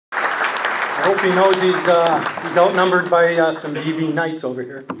I hope he knows he's outnumbered by some BV Knights over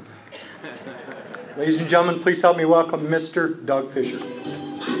here. Ladies and gentlemen, please help me welcome Mr. Doug Fisher.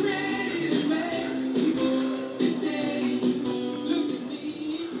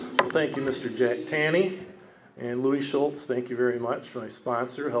 Thank you, Mr. Jack Tanney and Louis Schultz. Thank you very much, my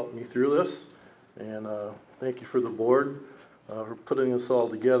sponsor, helped me through this. And thank you for the board for putting this all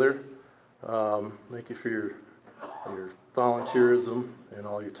together. Thank you for your volunteerism and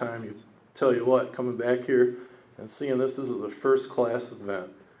all your time. Tell you what, coming back here and seeing this is a first-class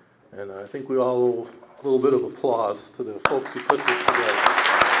event. And I think we all owe a little bit of applause to the folks who put this together.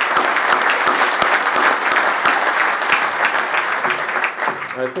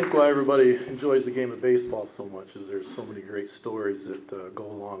 I think why everybody enjoys the game of baseball so much is there's so many great stories that go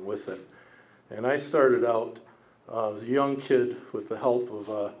along with it. And I started out as a young kid with the help of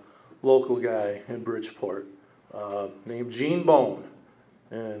a local guy in Bridgeport named Gene Bone.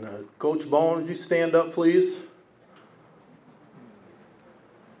 And Coach Bone, would you stand up, please?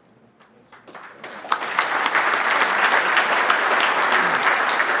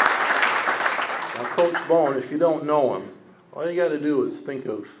 Now, Coach Bone, if you don't know him, all you got to do is think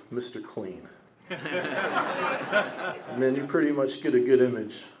of Mr. Clean. And then you pretty much get a good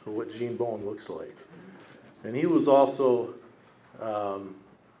image of what Gene Bone looks like. And he was also,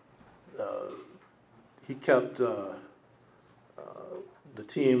 he kept the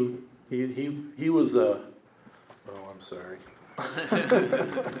team, he was a, oh, I'm sorry.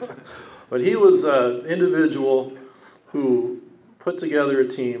 But he was an individual who put together a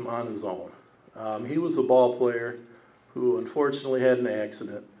team on his own. He was a ball player who unfortunately had an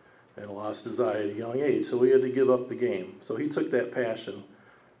accident and lost his eye at a young age, so he had to give up the game. So he took that passion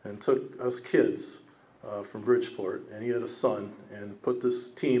and took us kids from Bridgeport, and he had a son, and put this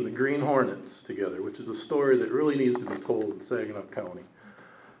team, the Green Hornets, together, which is a story that really needs to be told in Saginaw County.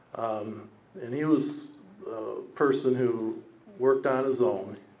 And he was a person who worked on his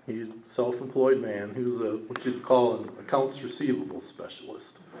own. He's a self-employed man. He was what you'd call an accounts receivable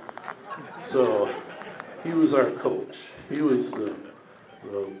specialist. So he was our coach. He was the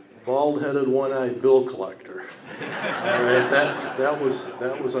bald-headed, one-eyed bill collector. All right, that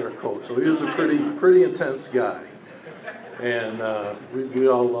was our coach. So he was a pretty intense guy, and we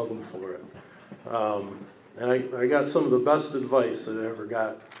all love him for it. And I got some of the best advice that I ever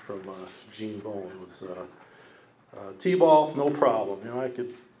got from Gene Bone. Was T-ball, no problem. You know, I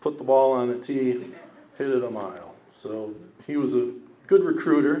could put the ball on the tee, hit it a mile. So he was a good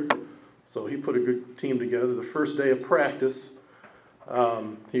recruiter. So he put a good team together. The first day of practice,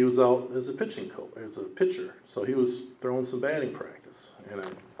 he was out as a pitching coach, as a pitcher. So he was throwing some batting practice. And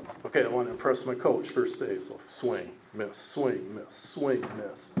I want to impress my coach first day. So swing, miss, swing, miss, swing,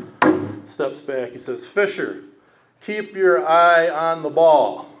 miss. Steps back. He says, "Fisher, keep your eye on the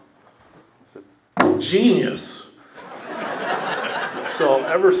ball." I said, "Genius." So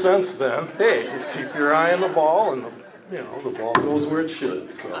ever since then, hey, just keep your eye on the ball, and the ball goes where it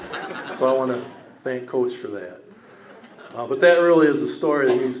should. So I want to thank Coach for that. But that really is a story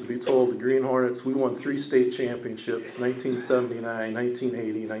that needs to be told. The Green Hornets, we won 3 state championships, 1979,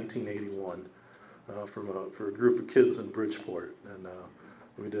 1980, 1981, for a group of kids in Bridgeport. And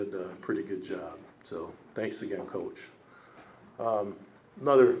we did a pretty good job. So thanks again, Coach.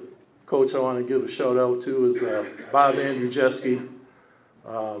 Another coach I want to give a shout out to is Bob Andrzejewski.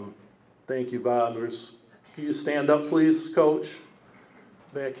 Thank you, Bob. Can you stand up, please, Coach?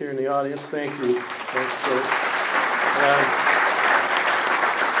 Back here in the audience. Thank you. Thanks, Coach.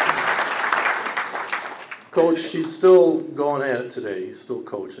 Coach, he's still going at it today. He's still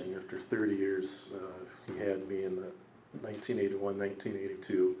coaching after 30 years. He had me in the 1981,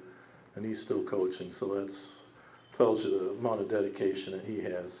 1982, and he's still coaching. So that tells you the amount of dedication that he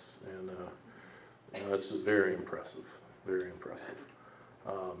has, and that's just very impressive, very impressive.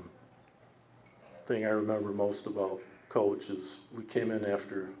 Thing I remember most about Coach is we came in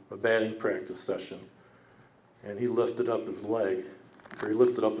after a batting practice session, and he lifted up his leg, or he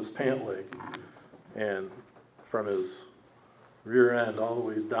lifted up his pant leg, and from his rear end all the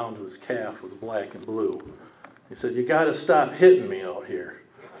way down to his calf was black and blue. He said, "You got to stop hitting me out here."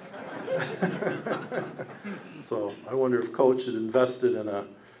 So I wonder if Coach had invested in a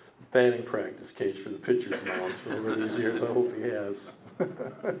batting practice cage for the pitcher's mound over these years. I hope he has.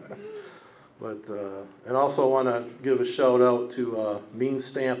 But and also want to give a shout out to Mean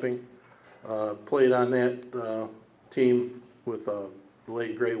Stamping. Played on that team with the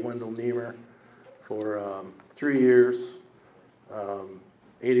late great Wendell Niemer for 3 years,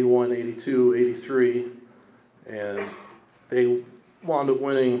 81, 82, 83, and they wound up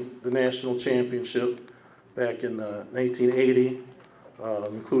winning the national championship back in 1980.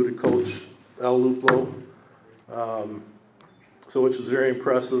 Included Coach El Luplo, so which was very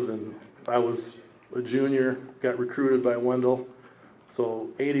impressive. And I was a junior, got recruited by Wendell. So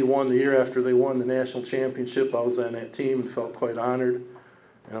 81, the year after they won the national championship, I was on that team and felt quite honored.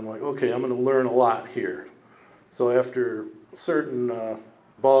 And I'm like, okay, I'm going to learn a lot here. So after a certain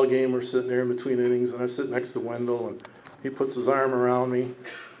ball game, we're sitting there in between innings, and I sit next to Wendell, and he puts his arm around me.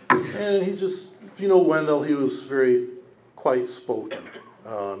 And he just, if you know Wendell, he was very quiet spoken,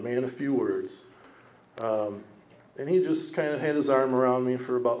 man of few words. And he just kind of had his arm around me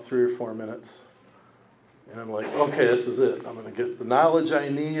for about 3 or 4 minutes. And I'm like, okay, this is it. I'm going to get the knowledge I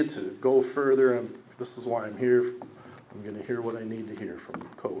need to go further. This is why I'm here. I'm going to hear what I need to hear from the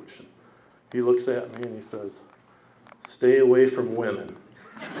coach. And he looks at me and he says, stay away from women.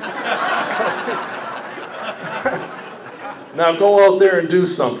 Now go out there and do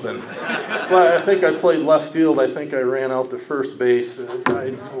something. Well, I think I played left field. I think I ran out to first base.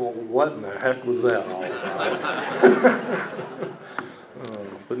 Well, what in the heck was that all about?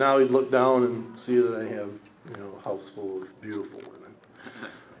 But now he'd look down and see that I have, a house full of beautiful women.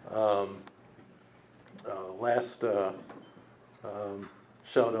 Last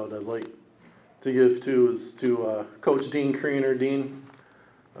shout out I'd like to give to is to Coach Dean Kriener. Dean,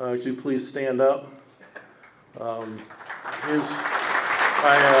 could you please stand up? He's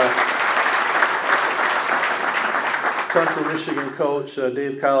my Central Michigan coach.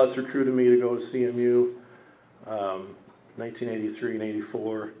 Dave Collins recruited me to go to CMU. 1983 and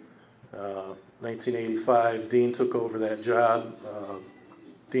 84. 1985, Dean took over that job.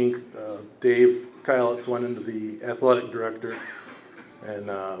 Dave Kylitz went into the athletic director, and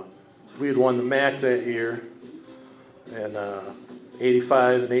we had won the MAC that year. And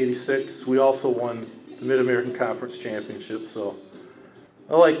 85 and 86, we also won the Mid-American Conference Championship. So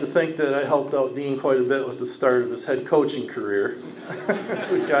I like to think that I helped out Dean quite a bit with the start of his head coaching career.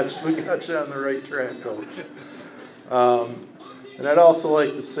 we got you on the right track, Coach. And I'd also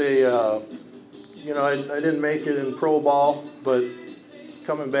like to say, I didn't make it in pro ball, but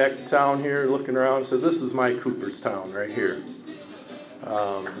coming back to town here, looking around, said, this is my Cooperstown right here.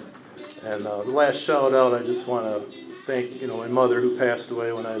 And the last shout out, I just want to thank, my mother who passed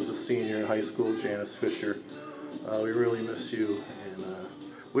away when I was a senior in high school, Janice Fisher. We really miss you, and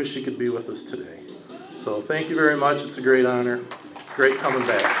wish you could be with us today. So thank you very much. It's a great honor. It's great coming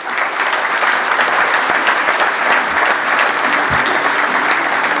back.